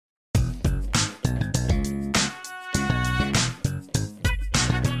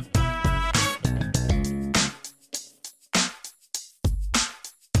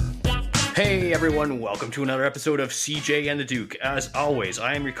Hey everyone, welcome to another episode of CJ and the Duke. As always,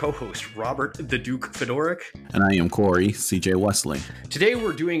 I am your co-host, Robert the Duke Fedoric. And I am Corey, CJ Wesley. Today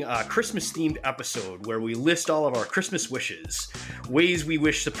we're doing a Christmas-themed episode where we list all of our Christmas wishes, ways we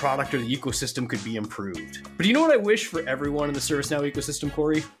wish the product or the ecosystem could be improved. But you know what I wish for everyone in the ServiceNow ecosystem,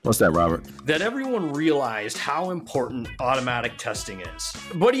 Corey? What's that, Robert? That everyone realized how important automatic testing is.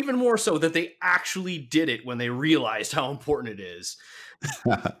 But even more so, that they actually did it when they realized how important it is.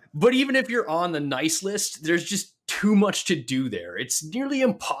 But even if you're on the nice list, there's just too much to do there. It's nearly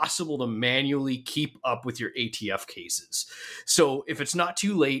impossible to manually keep up with your ATF cases. So if it's not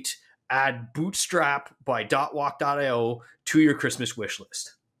too late, add Bootstrap by .walk.io to your Christmas wish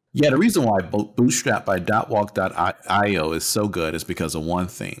list. Yeah, the reason why Bootstrap by .walk.io is so good is because of one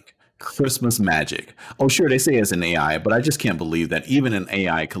thing. Christmas magic. Oh, sure, they say it's an AI, but I just can't believe that even an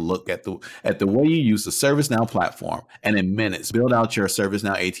AI can look at the way you use the ServiceNow platform and in minutes build out your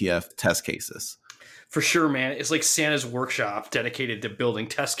ServiceNow ATF test cases. For sure, man. It's like Santa's workshop dedicated to building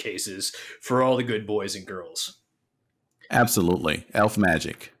test cases for all the good boys and girls. Absolutely. Elf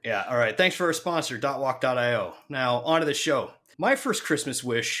magic. Yeah. All right. Thanks for our sponsor, .walk.io. Now, on to the show. My first Christmas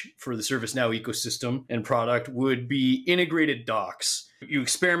wish for the ServiceNow ecosystem and product would be integrated docs. You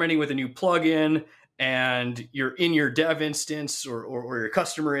experimenting with a new plugin and you're in your dev instance or your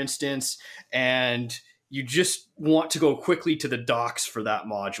customer instance, and you just want to go quickly to the docs for that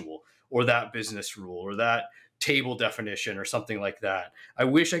module or that business rule or that table definition or something like that. I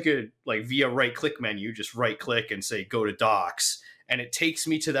wish I could, like, via right click menu, just right click and say, go to docs. And it takes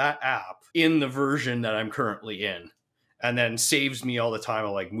me to that app in the version that I'm currently in. And then saves me all the time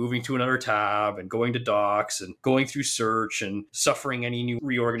of like moving to another tab and going to docs and going through search and suffering any new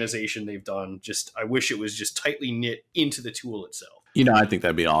reorganization they've done. Just, I wish it was just tightly knit into the tool itself. You know, I think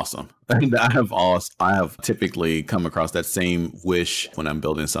that'd be awesome. I have typically come across that same wish when I'm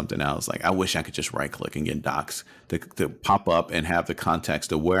building something else. Like, I wish I could just right click and get docs to pop up and have the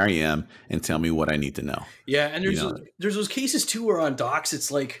context of where I am and tell me what I need to know. Yeah, and there's those cases too where on docs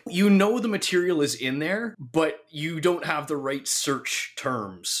it's like, you know, the material is in there, but you don't have the right search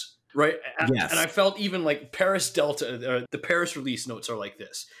terms. Right. Yes. And I felt even like Paris Delta, the Paris release notes are like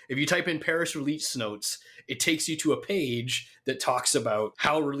this. If you type in Paris release notes, it takes you to a page that talks about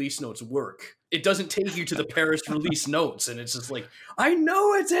how release notes work. It doesn't take you to the Paris release notes. And it's just like, I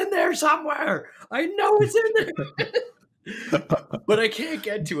know it's in there somewhere. I know it's in there, but I can't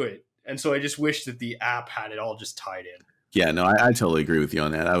get to it. And so I just wish that the app had it all just tied in. Yeah, no, I totally agree with you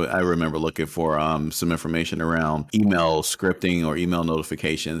on that. I remember looking for some information around email scripting or email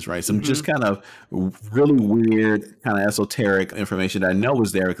notifications, right? Some just kind of really weird, kind of esoteric information that I know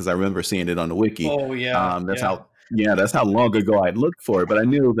was there because I remember seeing it on the wiki. Oh, yeah. That's how long ago I'd looked for it. But I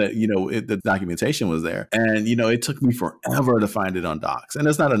knew that, the documentation was there. And, it took me forever to find it on Docs. And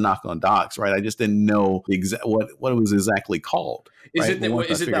it's not a knock on Docs, right? I just didn't know what it was exactly called. Is right?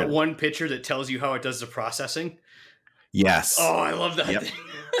 Is it that one picture that tells you how it does the processing? Yes. Oh, I love that thing.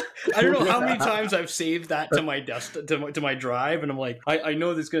 I don't know how many times I've saved that to my to my drive, and I'm like, I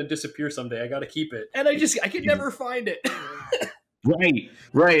know this is going to disappear someday. I got to keep it, and I can never find it.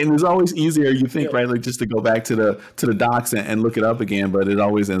 Right, and it's always easier, you think, right? Like just to go back to the docs and look it up again, but it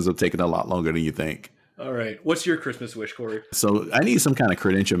always ends up taking a lot longer than you think. All right. What's your Christmas wish, Corey? So I need some kind of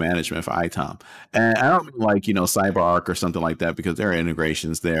credential management for ITOM. And I don't mean like, CyberArk or something like that because there are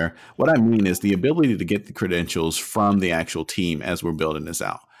integrations there. What I mean is the ability to get the credentials from the actual team as we're building this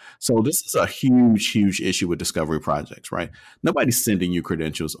out. So this is a huge, huge issue with discovery projects, right? Nobody's sending you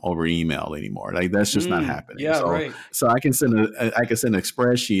credentials over email anymore. Like that's just not happening. Yeah, right. So I can send an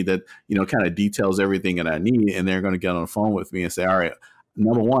Express sheet that, kind of details everything that I need, and they're going to get on the phone with me and say, all right,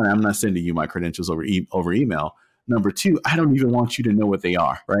 number one, I'm not sending you my credentials over email. Number two, I don't even want you to know what they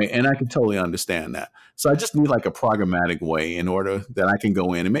are, right? And I can totally understand that. So I just need like a programmatic way in order that I can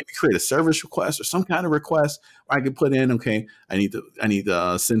go in and maybe create a service request or some kind of request where I can put in, okay, I need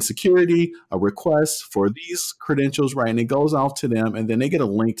to send security a request for these credentials, right? And it goes off to them, and then they get a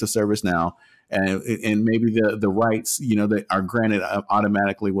link to ServiceNow, and maybe the rights, that are granted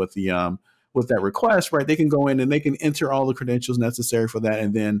automatically with that request, right? They can go in and they can enter all the credentials necessary for that.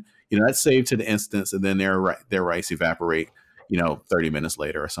 And then, that's saved to the instance, and then their rights evaporate, 30 minutes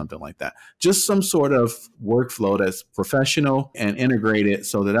later or something like that. Just some sort of workflow that's professional and integrated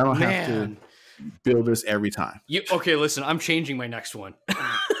so that I don't have to build this every time. Okay, listen, I'm changing my next one.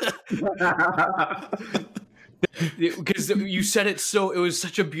 Because you said it it was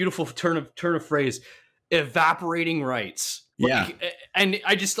such a beautiful turn of phrase, evaporating rights. Yeah. And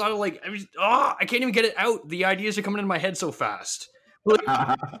I just thought of I can't even get it out. The ideas are coming into my head so fast.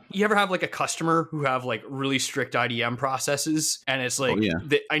 You ever have like a customer who have like really strict IDM processes and it's like,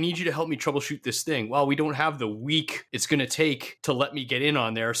 I need you to help me troubleshoot this thing. Well, we don't have the week it's going to take to let me get in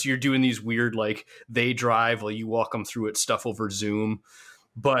on there. So you're doing these weird, like they drive while you walk them through it stuff over Zoom.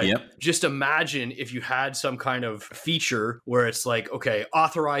 But just imagine if you had some kind of feature where it's like, okay,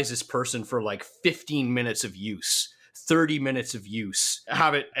 authorize this person for like 15 minutes of use, 30 minutes of use,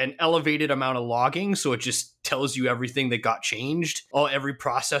 have it an elevated amount of logging. So it just tells you everything that got changed, every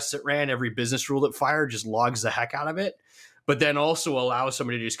process that ran, every business rule that fired, just logs the heck out of it. But then also allows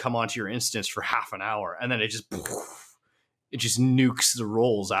somebody to just come onto your instance for half an hour. And then it just nukes the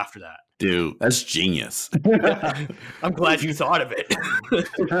roles after that. Dude, that's genius. I'm glad you thought of it.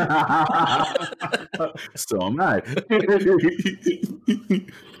 So am I.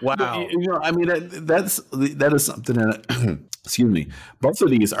 Wow. I mean, that is something that, excuse me, both of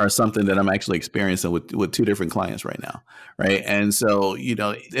these are something that I'm actually experiencing with two different clients right now. Right. And so,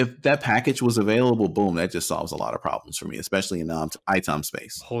 if that package was available, boom, that just solves a lot of problems for me, especially in the ITOM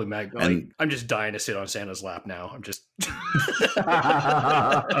space. Holy mag. I'm just dying to sit on Santa's lap now. I'm just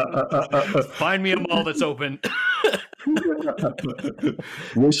find me a mall that's open.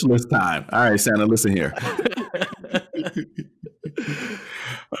 Wish list time. All right, Santa, listen here.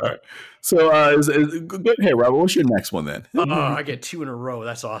 All right. So, go ahead, Robert. What's your next one then? I get 2 in a row.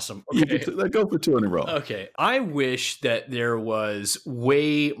 That's awesome. Okay. Let's go for 2 in a row. Okay. I wish that there was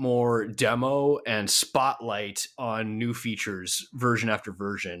way more demo and spotlight on new features version after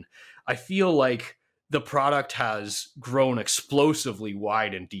version. I feel like the product has grown explosively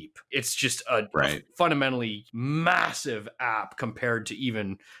wide and deep. It's just a fundamentally massive app compared to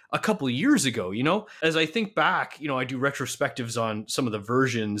even a couple of years ago, As I think back, I do retrospectives on some of the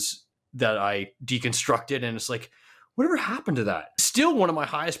versions that I deconstructed, and it's like, whatever happened to that? Still, one of my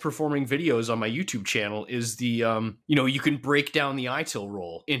highest performing videos on my YouTube channel is the, you can break down the ITIL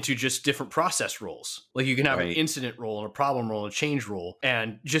role into just different process roles. Like you can have an incident role and a problem role and a change role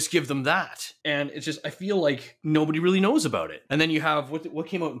and just give them that. And it's just, I feel like nobody really knows about it. And then you have what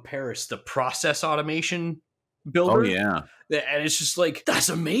came out in Paris, the process automation builder. Oh, yeah. And it's just like, that's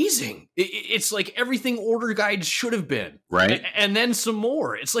amazing. It's like everything order guides should have been. Right. And then some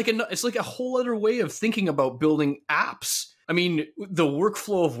more. It's like a whole other way of thinking about building apps. I mean, the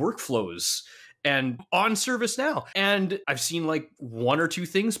workflow of workflows and on ServiceNow. And I've seen like 1 or 2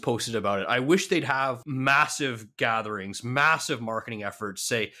 things posted about it. I wish they'd have massive gatherings, massive marketing efforts,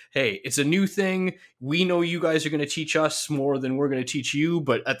 say, hey, it's a new thing. We know you guys are going to teach us more than we're going to teach you.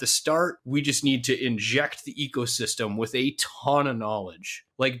 But at the start, we just need to inject the ecosystem with a ton of knowledge.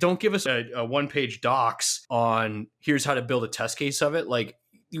 Like, don't give us a 1-page docs on here's how to build a test case of it. Like,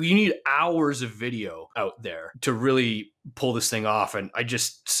 you need hours of video out there to really pull this thing off. And I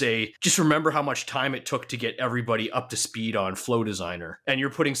just say, just remember how much time it took to get everybody up to speed on Flow Designer. And you're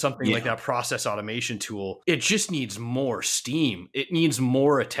putting something like that process automation tool. It just needs more steam. It needs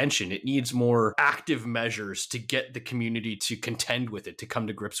more attention. It needs more active measures to get the community to contend with it, to come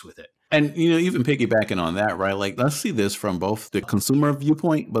to grips with it. And, even piggybacking on that, right? Like, let's see this from both the consumer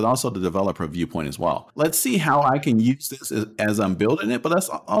viewpoint, but also the developer viewpoint as well. Let's see how I can use this as I'm building it, but let's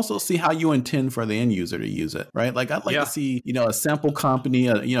also see how you intend for the end user to use it, right? Like, I'd like to see, a sample company,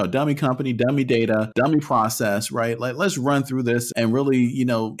 dummy company, dummy data, dummy process, right? Like, let's run through this and really,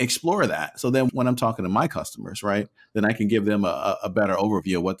 explore that. So then when I'm talking to my customers, right, then I can give them a better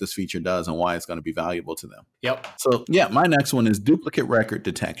overview of what this feature does and why it's going to be valuable to them. Yep. So my next one is duplicate record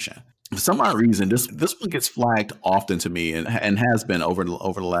detection. For some odd reason, this one gets flagged often to me and has been over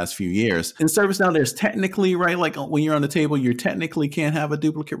the last few years. In ServiceNow, there's technically, right, like when you're on the table, you technically can't have a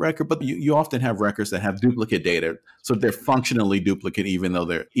duplicate record, but you often have records that have duplicate data. So they're functionally duplicate, even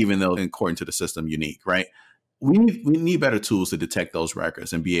though according to the system, unique, right? We need better tools to detect those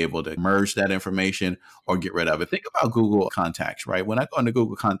records and be able to merge that information or get rid of it. Think about Google Contacts, right? When I go into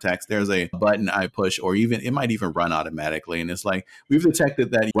Google Contacts, there's a button I push, or it might even run automatically. And it's like, we've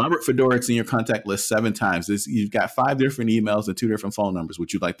detected that Robert Fedorik's in your contact list 7 times. You've got 5 different emails and 2 different phone numbers.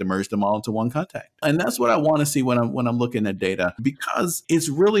 Would you like to merge them all into one contact? And that's what I want to see when I'm looking at data, because it's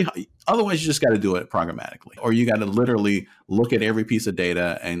really, otherwise you just got to do it programmatically, or you got to literally look at every piece of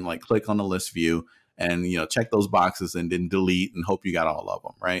data and like click on the list view and, check those boxes and then delete and hope you got all of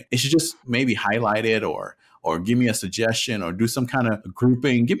them, right? It should just maybe highlight it or give me a suggestion or do some kind of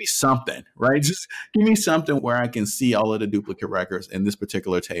grouping. Give me something, right? Just give me something where I can see all of the duplicate records in this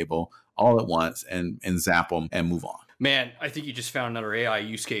particular table all at once and zap them and move on. Man, I think you just found another AI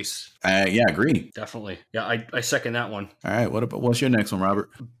use case. Yeah, agree. Definitely. Yeah, I second that one. All right. What's your next one,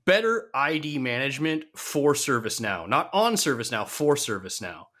 Robert? Better ID management for ServiceNow. Not on ServiceNow, for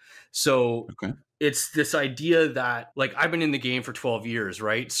ServiceNow. So it's this idea that, like, I've been in the game for 12 years,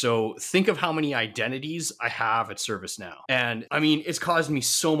 right? So think of how many identities I have at ServiceNow. And I mean, it's caused me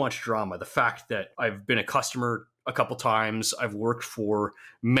so much drama. The fact that I've been a customer a couple times, I've worked for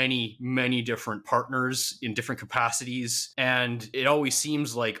many, many different partners in different capacities. And it always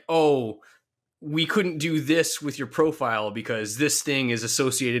seems like, oh, we couldn't do this with your profile because this thing is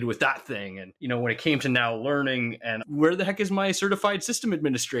associated with that thing. And, you know, when it came to Now Learning, and where the heck is my certified system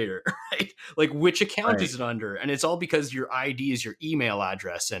administrator, right? Like, which account is it under? And it's all because your ID is your email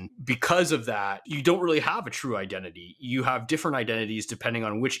address. And because of that, you don't really have a true identity. You have different identities depending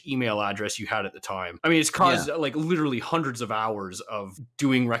on which email address you had at the time. I mean, it's caused like literally hundreds of hours of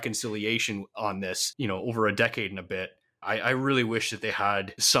doing reconciliation on this, you know, over a decade and a bit. I really wish that they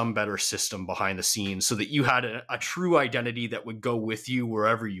had some better system behind the scenes so that you had a true identity that would go with you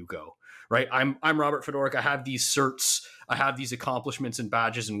wherever you go, right? I'm Robert Fedoruk. I have these certs. I have these accomplishments and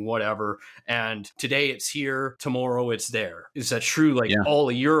badges and whatever. And today it's here, tomorrow it's there. Is that true? Like all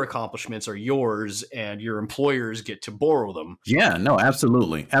of your accomplishments are yours and your employers get to borrow them. Yeah, no,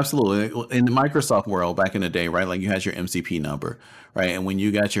 absolutely. Absolutely. In the Microsoft world back in the day, right? Like you had your MCP number, right? And when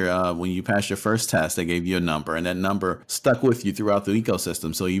you got your, when you passed your first test, they gave you a number and that number stuck with you throughout the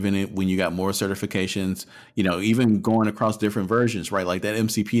ecosystem. So even when you got more certifications, you know, even going across different versions, right? Like that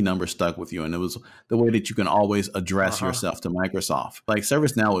MCP number stuck with you. And it was the way that you can always address yourself to Microsoft. Like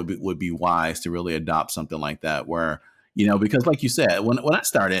ServiceNow would be wise to really adopt something like that where, you know, because like you said, when I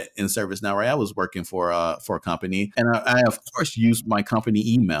started in ServiceNow, right, I was working for a company and I of course used my company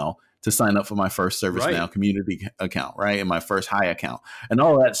email to sign up for my first ServiceNow community account, right? And my first high account and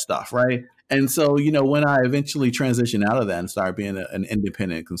all that stuff, right? And so, you know, when I eventually transitioned out of that and started being an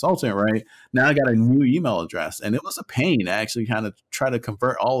independent consultant, right, now I got a new email address. And it was a pain to actually kind of try to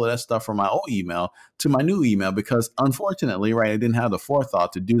convert all of that stuff from my old email to my new email because unfortunately, right, I didn't have the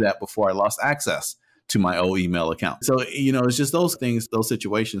forethought to do that before I lost access to my old email account. So, you know, it's just those things, those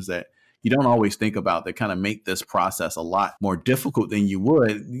situations that you don't always think about that kind of make this process a lot more difficult than you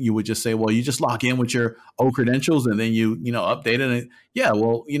would. You would just say, well, you just log in with your old credentials and then you update it. And yeah,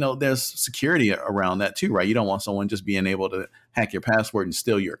 well, you know, there's security around that too, right? You don't want someone just being able to hack your password and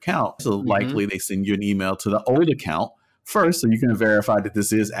steal your account. So likely they send you an email to the old account first, so you can verify that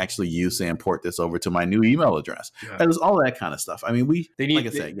this is actually you, saying port this over to my new email address. Yeah. And there's all that kind of stuff. I mean,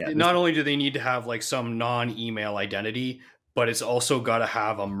 not only do they need to have like some non-email identity, but it's also got to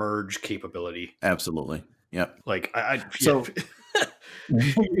have a merge capability. Absolutely. Yep. Like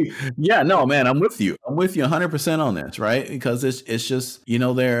yeah, no, man, I'm with you 100% on this, right? Because it's just, you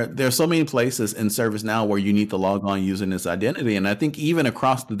know, there's so many places in ServiceNow where you need to log on using this identity. And I think even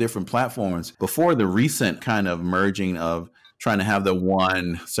across the different platforms before the recent kind of merging of trying to have the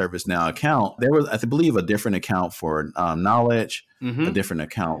one ServiceNow account, there was, I believe, a different account for knowledge, a different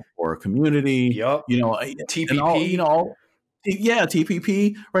account for community, you know, TPP, and all, you know, yeah,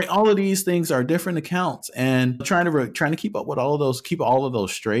 TPP, right? All of these things are different accounts, and trying to keep up with all of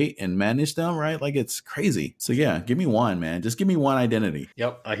those straight and manage them, right? Like it's crazy. So yeah, give me one, man. Just give me one identity.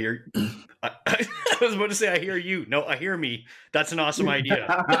 Yep, I hear. I was about to say I hear you. No, I hear me. That's an awesome idea.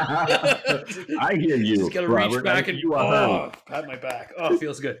 I hear you. Just gotta reach back and pat my back. Oh, it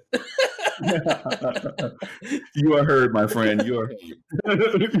feels good. You are heard, my friend. You are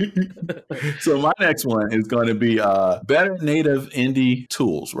heard. So my next one is going to be better native indie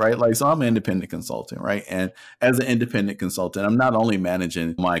tools, right? Like, so I'm an independent consultant, right? And as an independent consultant, I'm not only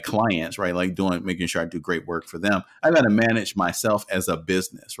managing my clients, right? Like making sure I do great work for them. I got to manage myself as a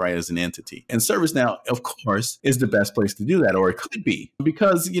business, right? As an entity. And ServiceNow, of course, is the best place to do that, or it could be,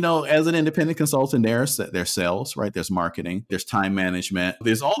 because, you know, as an independent consultant, there's sales, right? There's marketing, there's time management,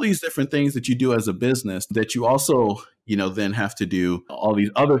 there's all these different things that you do as a business that you also, you know, then have to do all these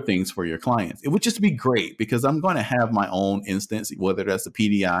other things for your clients. It would just be great because I'm going to have my own instance, whether that's a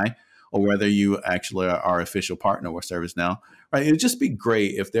PDI or whether you actually are our official partner with ServiceNow, right? It would just be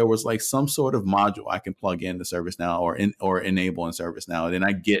great if there was like some sort of module I can plug into ServiceNow or enable in ServiceNow, and then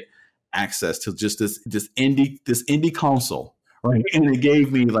I get access to just this indie console, right? And it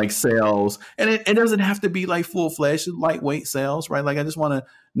gave me like sales, and it doesn't have to be like full-fledged, lightweight sales, right? Like I just want to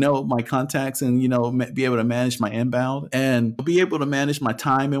know my contacts and, you know, be able to manage my inbound and be able to manage my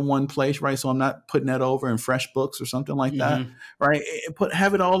time in one place, right? So I'm not putting that over in FreshBooks or something like that, right?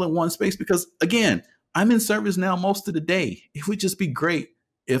 Have it all in one space, because again, I'm in ServiceNow most of the day. It would just be great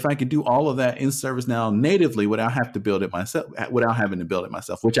if I could do all of that in ServiceNow natively without having to build it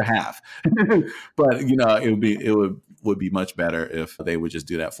myself, which I have. But, you know, it would be much better if they would just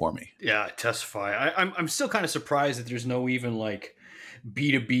do that for me. Yeah, Testify. I'm still kind of surprised that there's no even like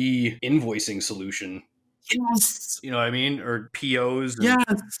B2B invoicing solution. Yes. You know what I mean? Or POs. Yes.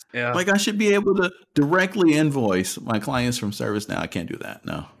 Yeah. Like I should be able to directly invoice my clients from ServiceNow. I can't do that.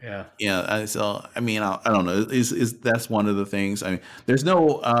 No. Yeah. Yeah. So, I mean, I don't know. Is that's one of the things. I mean, there's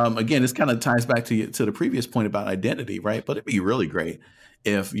no, again, this kind of ties back to the previous point about identity, right? But it'd be really great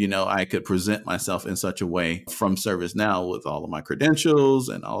if, I could present myself in such a way from ServiceNow with all of my credentials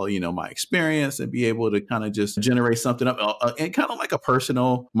and all, my experience, and be able to kind of just generate something up and kind of like a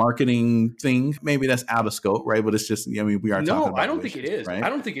personal marketing thing. Maybe that's out of scope, right? But it's just, we are talking about I don't think it is. right? I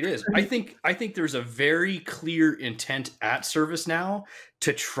don't think it is. I think there's a very clear intent at ServiceNow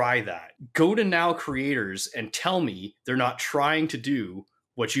to try that. Go to Now Creators and tell me they're not trying to do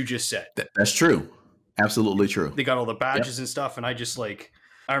what you just said. That's true. Absolutely true. They got all the badges and stuff, and I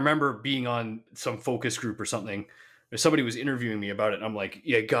remember being on some focus group or something. Somebody was interviewing me about it, and I'm like,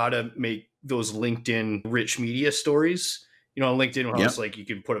 you gotta make those LinkedIn rich media stories. On LinkedIn, when it's like you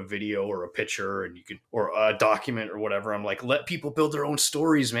can put a video or a picture and or a document or whatever. I'm like, let people build their own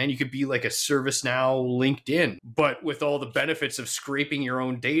stories, man. You could be like a ServiceNow LinkedIn, but with all the benefits of scraping your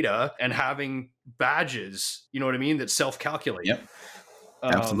own data and having badges, you know what I mean, that self-calculate. Yep.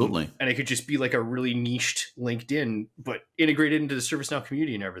 Absolutely. And it could just be like a really niched LinkedIn, but integrated into the ServiceNow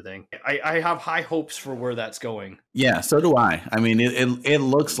community and everything. I have high hopes for where that's going. Yeah, so do I. I mean, it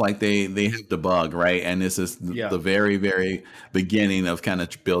looks like they have the bug, right? And this is the very, very beginning of kind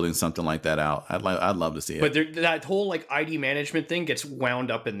of building something like that out. I'd love to see it. But that whole like ID management thing gets wound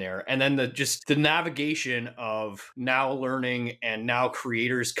up in there. And then the navigation of Now Learning and Now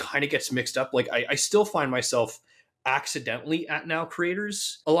Creators kind of gets mixed up. Like I still find myself accidentally at Now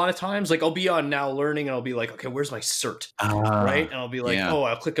Creators a lot of times. Like I'll be on Now Learning and I'll be like, okay, where's my cert? Right? And I'll be like,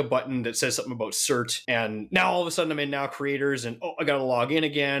 I'll click a button that says something about cert, and now all of a sudden I'm in Now Creators, and I gotta log in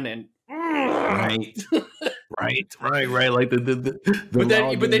again, and right. Like but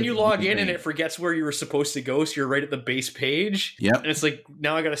then you log in and it forgets where you were supposed to go, so you're right at the base page. Yep. And it's like,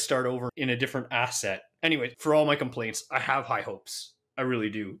 now I gotta start over in a different asset. Anyway, for all my complaints, I have high hopes. I really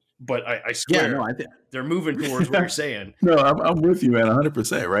do. But I swear, they're moving towards what you're saying. No, I'm with you, man,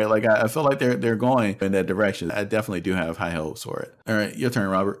 100%, right? Like, I feel like they're going in that direction. I definitely do have high hopes for it. All right, your turn,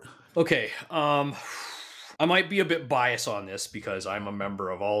 Robert. Okay. I might be a bit biased on this because I'm a member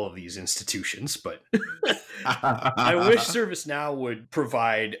of all of these institutions, but I wish ServiceNow would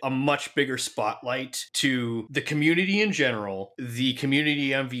provide a much bigger spotlight to the community in general, the community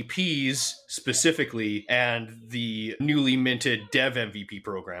MVPs specifically, and the newly minted Dev MVP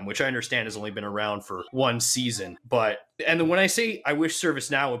program, which I understand has only been around for one season. And when I say I wish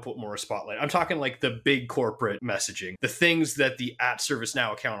ServiceNow would put more spotlight, I'm talking like the big corporate messaging, the things that the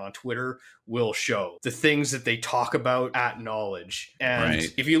 @ServiceNow account on Twitter will show, the things that they talk about at Knowledge.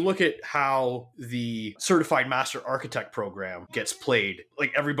 And if you look at how the Certified Master Architect program gets played,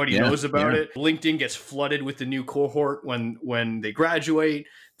 like everybody knows about it. LinkedIn gets flooded with the new cohort when they graduate.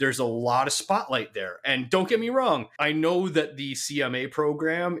 There's a lot of spotlight there. And don't get me wrong, I know that the CMA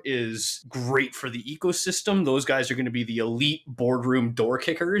program is great for the ecosystem. Those guys are going to be the elite boardroom door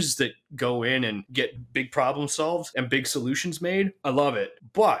kickers that go in and get big problems solved and big solutions made. I love it.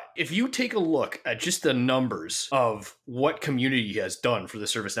 But if you take a look at just the numbers of what community has done for the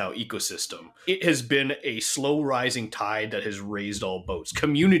ServiceNow ecosystem, it has been a slow rising tide that has raised all boats.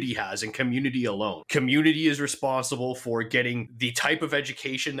 Community has, and community alone. Community is responsible for getting the type of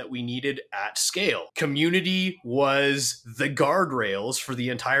education that we needed at scale. Community was the guardrails for the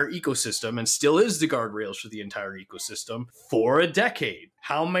entire ecosystem and still is the guardrails for the entire ecosystem for a decade.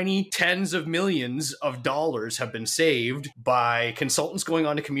 How many tens of millions of dollars have been saved by consultants going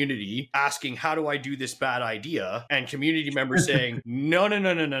on to community asking, how do I do this bad idea? And community members saying, no.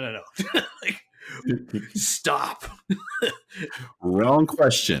 Like, stop. Wrong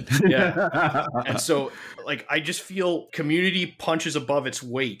question. Yeah. And so, like, I just feel community punches above its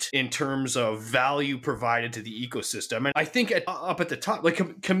weight in terms of value provided to the ecosystem. And I think up at the top,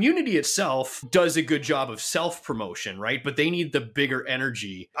 like, community itself does a good job of self-promotion, right? But they need the bigger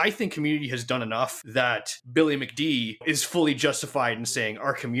energy. I think community has done enough that Billy McD is fully justified in saying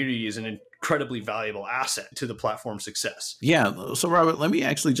our community is an incredibly valuable asset to the platform's success. Yeah. So, Robert, let me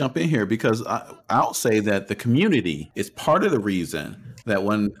actually jump in here because I'll say that the community is part of the reason that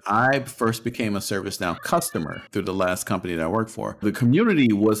when I first became a ServiceNow customer through the last company that I worked for, the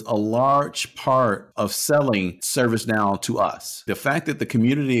community was a large part of selling ServiceNow to us. The fact that the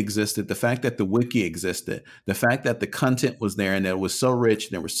community existed, the fact that the wiki existed, the fact that the content was there and that it was so rich,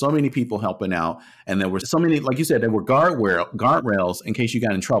 and there were so many people helping out, and there were so many, like you said, there were guardrails in case you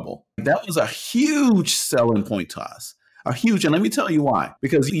got in trouble. That was a huge selling point to us. And let me tell you why.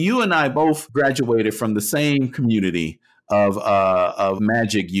 Because you and I both graduated from the same community of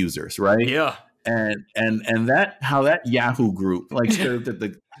Magic users, right? Yeah. and that how that Yahoo group like served as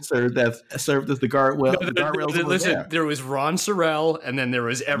the guardrails. Listen, there was Ron Sorrell, and then there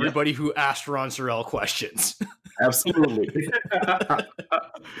was everybody who asked Ron Sorrell questions. Absolutely.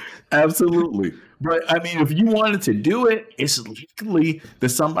 Absolutely. But I mean, if you wanted to do it, it's likely that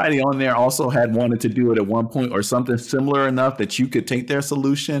somebody on there also had wanted to do it at one point or something similar enough that you could take their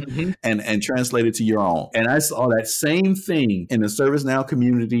solution and translate it to your own. And I saw that same thing in the ServiceNow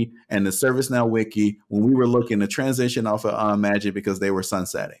community and the ServiceNow wiki when we were looking to transition off of Magic because they were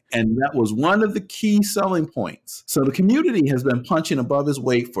sunsetting. And that was one of the key selling points. So the community has been punching above its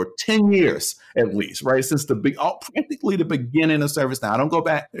weight for 10 years at least, right? Since practically the beginning of ServiceNow. I don't go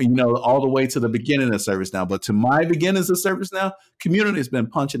back, all the way to the beginning of ServiceNow, but to my beginnings of ServiceNow, community has been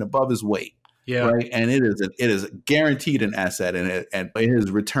punching above its weight. Yeah. Right. And it is guaranteed an asset, and it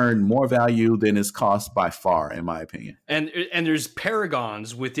has returned more value than its cost by far, in my opinion. And there's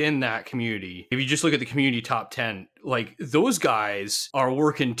paragons within that community. If you just look at the community top 10, like those guys are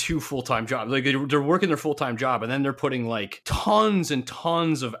working 2 full-time jobs. Like they're working their full-time job, and then they're putting like tons and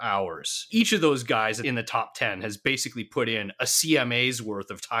tons of hours. Each of those guys in the top 10 has basically put in a CMA's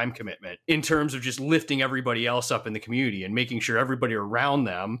worth of time commitment in terms of just lifting everybody else up in the community and making sure everybody around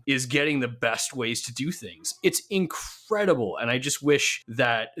them is getting the best ways to do things. It's incredible. And I just wish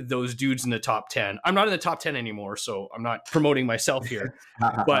that those dudes in the top 10, I'm not in the top 10 anymore, so I'm not promoting myself here,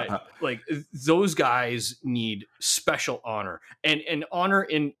 but like those guys need special honor and honor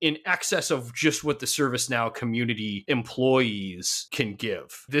in excess of just what the ServiceNow community employees can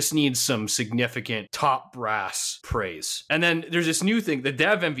give. This needs some significant top brass praise. And then there's this new thing, the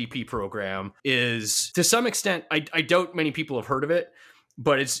Dev MVP program is, to some extent, I doubt many people have heard of it,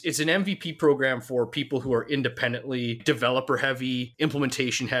 but it's an MVP program for people who are independently developer heavy,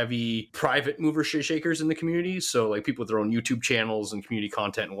 implementation heavy, private mover shakers in the community. So like people with their own YouTube channels and community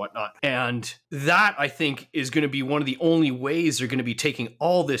content and whatnot. And that, I think, is going to be one of the only ways they're going to be taking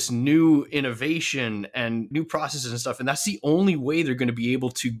all this new innovation and new processes and stuff. And that's the only way they're going to be able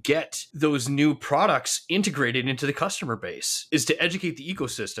to get those new products integrated into the customer base, is to educate the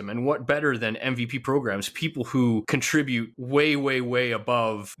ecosystem. And what better than MVP programs, people who contribute way, way, way above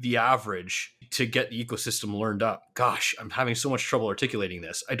the average to get the ecosystem learned up. Gosh, I'm having so much trouble articulating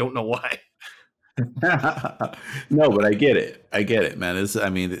this. I don't know why. No, but I get it, man.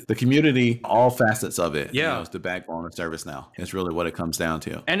 The community, all facets of it. Yeah, it's the backbone of ServiceNow. It's really what it comes down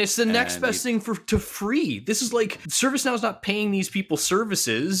to. And it's the next best thing to free. This is like ServiceNow is not paying these people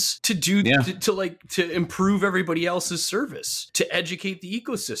services to do to improve everybody else's service, to educate the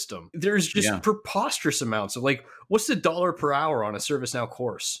ecosystem. There's just preposterous amounts of like, what's the $1 per hour on a ServiceNow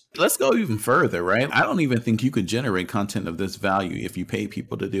course? Let's go even further, right? I don't even think you could generate content of this value if you pay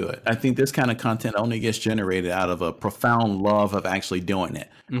people to do it. I think this kind of content only gets generated out of a profound love of actually doing it,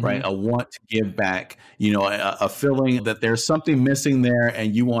 right? A want to give back, a feeling that there's something missing there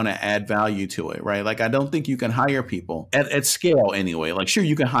and you want to add value to it, right? Like, I don't think you can hire people at scale anyway. Like, sure,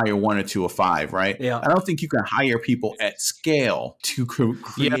 you can hire 1 or 2 or 5, right? Yeah. I don't think you can hire people at scale to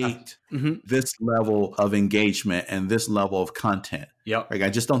create this level of engagement and this level of content. Yep. Like, I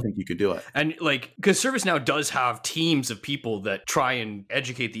just don't think you could do it. And like, because ServiceNow does have teams of people that try and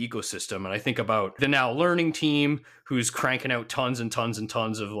educate the ecosystem. And I think about the Now Learning team, who's cranking out tons and tons and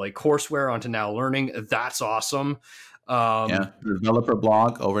tons of like courseware onto Now Learning. That's awesome. The developer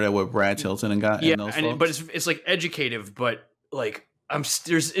blog over there with Brad Tilton and got. Yeah, and those folks. But it's like educative, but like,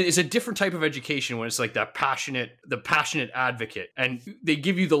 it's a different type of education when it's like the passionate advocate, and they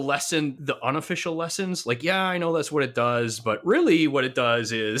give you the unofficial lessons. Like, yeah, I know that's what it does, but really what it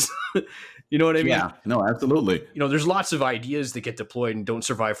does is, you know what I mean? Yeah, no, absolutely. There's lots of ideas that get deployed and don't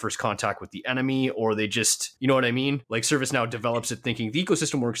survive first contact with the enemy, or they just, you know what I mean? Like ServiceNow develops it thinking the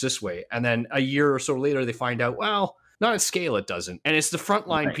ecosystem works this way. And then a year or so later, they find out, well, not at scale, it doesn't. And it's the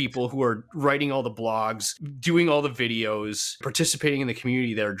frontline people who are writing all the blogs, doing all the videos, participating in the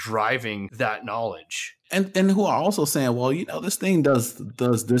community that are driving that knowledge. And who are also saying, well, this thing does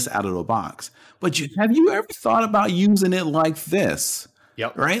this out of the box. But have you ever thought about using it like this?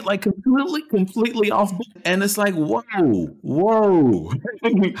 Yep. Right? Like completely off. And it's like, whoa.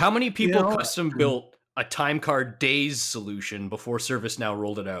 How many people custom built a time card days solution before ServiceNow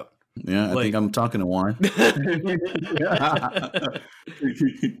rolled it out? Yeah, I think I'm talking to Warren.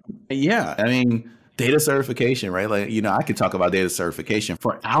 Yeah, I mean, data certification, right? Like, I could talk about data certification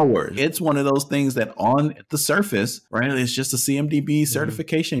for hours. It's one of those things that on the surface, right, it's just a CMDB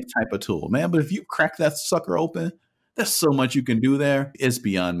certification type of tool, man. But if you crack that sucker open, There's so much you can do there. It's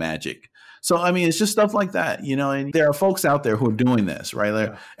beyond magic. So, I mean, it's just stuff like that, and there are folks out there who are doing this, right?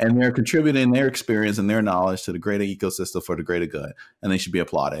 Yeah. And they're contributing their experience and their knowledge to the greater ecosystem for the greater good. And they should be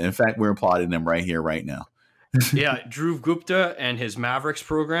applauded. In fact, we're applauding them right here, right now. Yeah, Dhruv Gupta and his Mavericks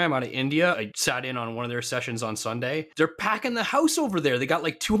program out of India. I sat in on one of their sessions on Sunday. They're packing the house over there. They got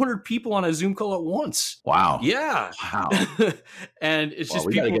like 200 people on a Zoom call at once. Wow. Yeah. Wow. And it's just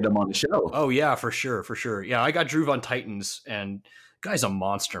we got to get them on the show. Oh yeah, for sure, for sure. Yeah, I got Dhruv on Titans, and guy's a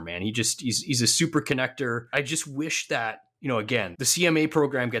monster, man. He's a super connector. I just wish that, again, the CMA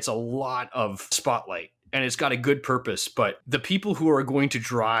program gets a lot of spotlight. And it's got a good purpose, but the people who are going to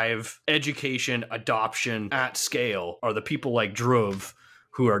drive education adoption at scale are the people like Dhruv,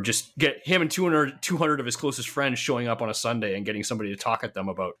 who are just get him and 200 of his closest friends showing up on a Sunday and getting somebody to talk at them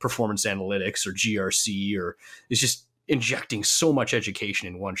about performance analytics or GRC, or it's just injecting so much education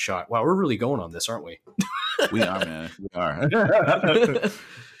in one shot. Wow, we're really going on this, aren't we? We are, man. We are.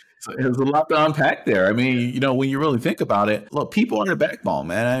 So there's a lot to unpack there. I mean, when you really think about it, look, people are the backbone,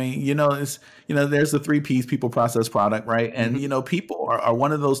 man. I mean, there's the 3 Ps, people, process, product, right? And, people are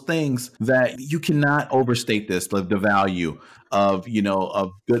one of those things that you cannot overstate this, the value of,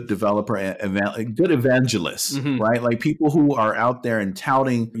 of good developer and good evangelists, right? Like people who are out there and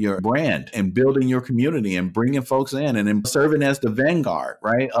touting your brand and building your community and bringing folks in and then serving as the vanguard,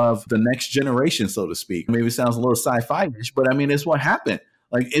 right? Of the next generation, so to speak. Maybe it sounds a little sci-fi-ish, but I mean, it's what happened.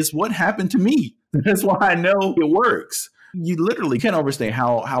 Like, it's what happened to me. That's why I know it works. You literally can't overstate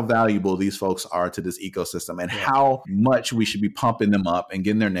how valuable these folks are to this ecosystem and how much we should be pumping them up and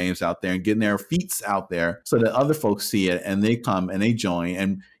getting their names out there and getting their feats out there so that other folks see it and they come and they join.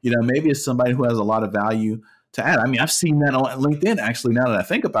 And, maybe it's somebody who has a lot of value to add. I mean, I've seen that on LinkedIn, actually, now that I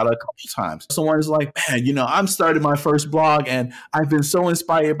think about it, a couple of times. Someone's like, man, I'm starting my first blog and I've been so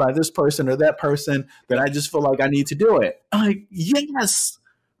inspired by this person or that person that I just feel like I need to do it. I'm like, yes.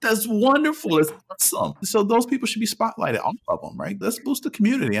 That's wonderful. It's awesome. So those people should be spotlighted, all of them, right? Let's boost the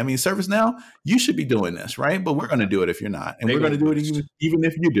community. I mean, ServiceNow, you should be doing this, right? But we're going to do it if you're not. And we're going to do it even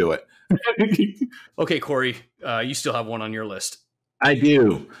if you do it. Okay, Corey, you still have one on your list. I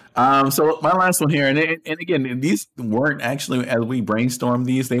do. So my last one here, and again, these weren't actually, as we brainstormed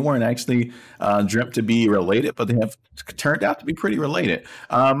these, they weren't actually dreamt to be related, but they have turned out to be pretty related.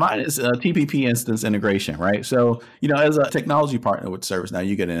 Mine is TPP instance integration, right? So, as a technology partner with ServiceNow,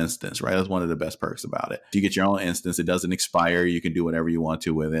 you get an instance, right? That's one of the best perks about it. You get your own instance. It doesn't expire. You can do whatever you want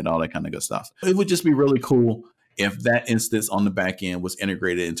to with it, all that kind of good stuff. It would just be really cool if that instance on the back end was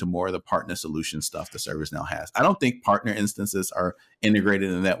integrated into more of the partner solution stuff that ServiceNow has. I don't think partner instances are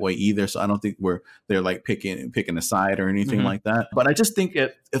integrated in that way either. So I don't think they're like picking a side or anything like that. But I just think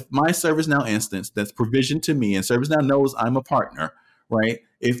if my ServiceNow instance that's provisioned to me and ServiceNow knows I'm a partner, right?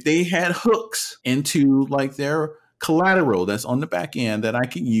 If they had hooks into like their collateral that's on the back end that I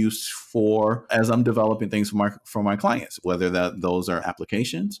can use for as I'm developing things for my clients, whether those are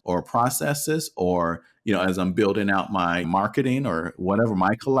applications or processes or as I'm building out my marketing or whatever,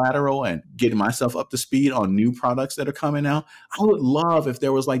 my collateral and getting myself up to speed on new products that are coming out. I would love if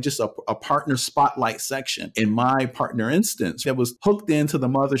there was like just a partner spotlight section in my partner instance that was hooked into the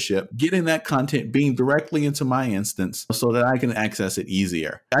mothership, getting that content being directly into my instance so that I can access it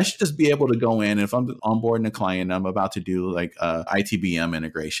easier. I should just be able to go in, if I'm onboarding a client, I'm about to do like ITBM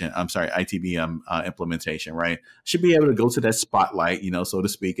implementation, right? I should be able to go to that spotlight, so to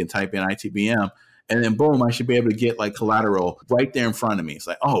speak, and type in ITBM. And then boom, I should be able to get like collateral right there in front of me. It's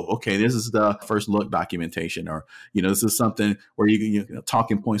like, oh, okay, this is the first look documentation, or, this is something where you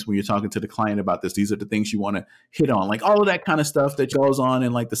talking points when you're talking to the client about this. These are the things you want to hit on, like all of that kind of stuff that goes on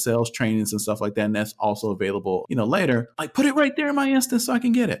in like the sales trainings and stuff like that. And that's also available, later. Like put it right there in my instance so I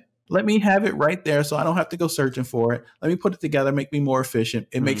can get it. Let me have it right there so I don't have to go searching for it. Let me put it together, make me more efficient.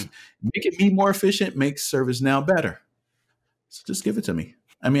 Making me more efficient makes ServiceNow better. So just give it to me.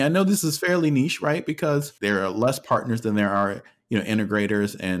 I mean, I know this is fairly niche, right? Because there are less partners than there are,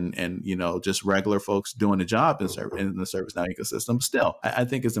 integrators and just regular folks doing the job in the ServiceNow ecosystem. Still, I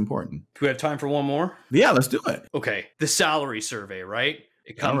think it's important. Do we have time for one more? Yeah, let's do it. Okay. The salary survey, right?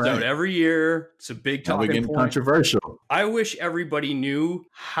 It comes out every year. It's a big talking point. Controversial. I wish everybody knew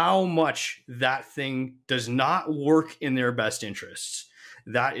how much that thing does not work in their best interests.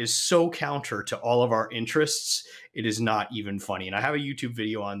 That is so counter to all of our interests. It is not even funny. And I have a YouTube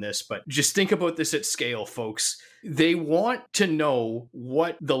video on this, but just think about this at scale, folks. They want to know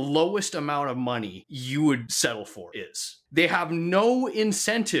what the lowest amount of money you would settle for is. They have no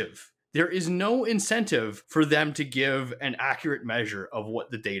incentive There is no incentive for them to give an accurate measure of what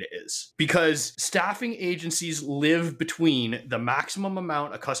the data is, because staffing agencies live between the maximum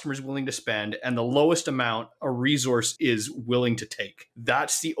amount a customer is willing to spend and the lowest amount a resource is willing to take.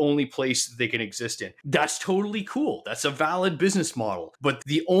 That's the only place that they can exist in. That's totally cool. That's a valid business model. But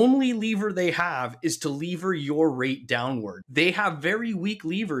the only lever they have is to lever your rate downward. They have very weak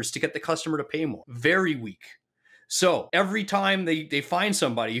levers to get the customer to pay more. Very weak. So every time they find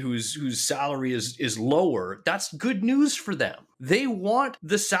somebody whose salary is lower, that's good news for them. They want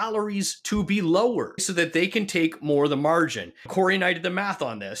the salaries to be lower so that they can take more of the margin. Corey and I did the math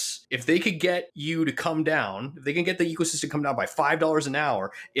on this. If they could get you to come down, if they can get the ecosystem to come down by $5 an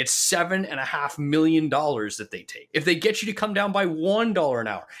hour, it's $7.5 million that they take. If they get you to come down by $1 an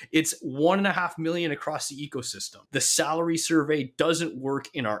hour, it's $1.5 million across the ecosystem. The salary survey doesn't work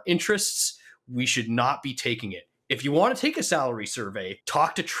in our interests. We should not be taking it. If you want to take a salary survey,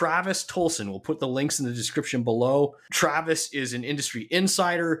 talk to Travis Tolson. We'll put the links in the description below. Travis is an industry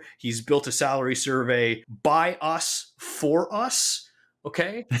insider. He's built a salary survey by us, for us.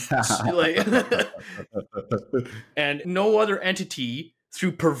 Okay? And no other entity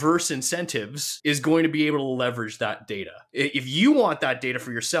through perverse incentives is going to be able to leverage that data. If you want that data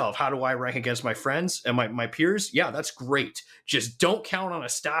for yourself, how do I rank against my friends and my peers? Yeah, that's great. Just don't count on a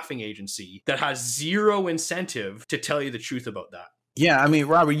staffing agency that has zero incentive to tell you the truth about that. Yeah, I mean,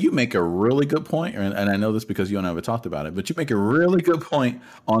 Robert, you make a really good point, and I know this because you and I have talked about it, but you make a really good point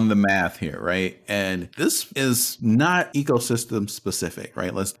on the math here, right? And this is not ecosystem specific,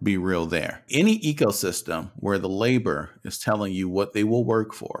 right? Let's be real there. Any ecosystem where the labor is telling you what they will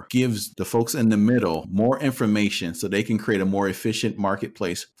work for gives the folks in the middle more information so they can create a more efficient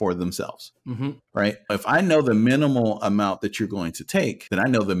marketplace for themselves, right? If I know the minimal amount that you're going to take, then I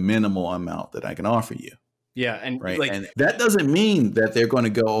know the minimal amount that I can offer you. Yeah. And right. And that doesn't mean that they're going to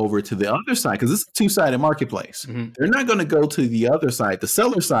go over to the other side, because it's a two-sided marketplace. They're not going to go to the other side, the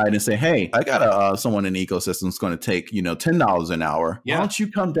seller side, and say, hey, I got someone in the ecosystem that's going to take, $10 an hour. Yeah. Why don't you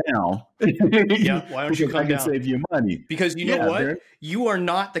come down? Yeah. Why don't you come down? I can save you money. Because you know what? You are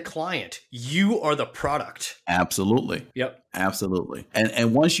not the client. You are the product. Absolutely. Yep. Absolutely.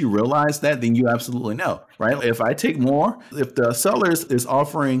 And once you realize that, then you absolutely know, right? If I take more, if the seller is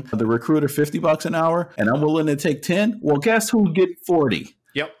offering the recruiter $50 an hour and I'm willing to take 10, well, guess who get 40?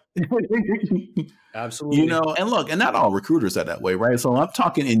 Yep. Absolutely. And look, and not all recruiters are that way, right? So I'm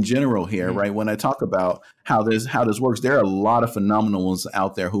talking in general here, right? When I talk about how this works, there are a lot of phenomenal ones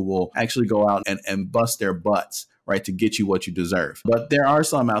out there who will actually go out and bust their butts, right, to get you what you deserve. But there are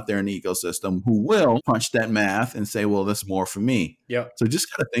some out there in the ecosystem who will punch that math and say, well, that's more for me. Yeah. So just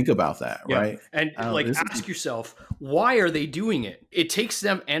got to think about that, right? And ask yourself, why are they doing it? It takes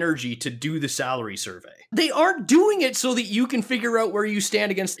them energy to do the salary survey. They aren't doing it so that you can figure out where you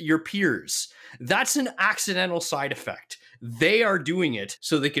stand against your peers. That's an accidental side effect. They are doing it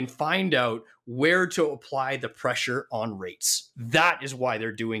so they can find out where to apply the pressure on rates. That is why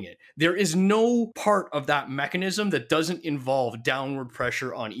they're doing it. There is no part of that mechanism that doesn't involve downward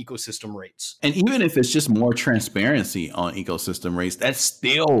pressure on ecosystem rates. And even if it's just more transparency on ecosystem rates, that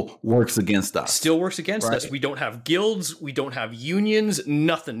still works against us. Still works against us. We don't have guilds. We don't have unions.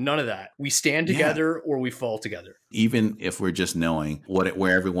 Nothing. None of that. We stand together or we fall together. Even if we're just knowing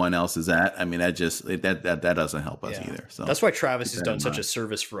where everyone else is at, I mean, that doesn't help us either. So that's why Travis has done such a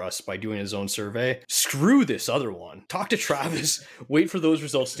service for us by doing his own survey. Screw this other one. Talk to Travis. Wait for those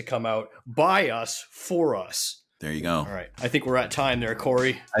results to come out. By us, for us. There you go. All right. I think we're at time there,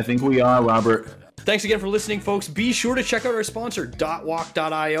 Corey. I think we are, Robert. Thanks again for listening, folks. Be sure to check out our sponsor,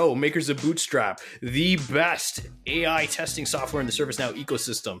 Dotwalk.io, makers of Bootstrap, the best AI testing software in the ServiceNow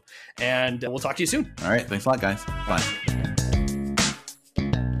ecosystem. And we'll talk to you soon. All right. Thanks a lot, guys. Bye.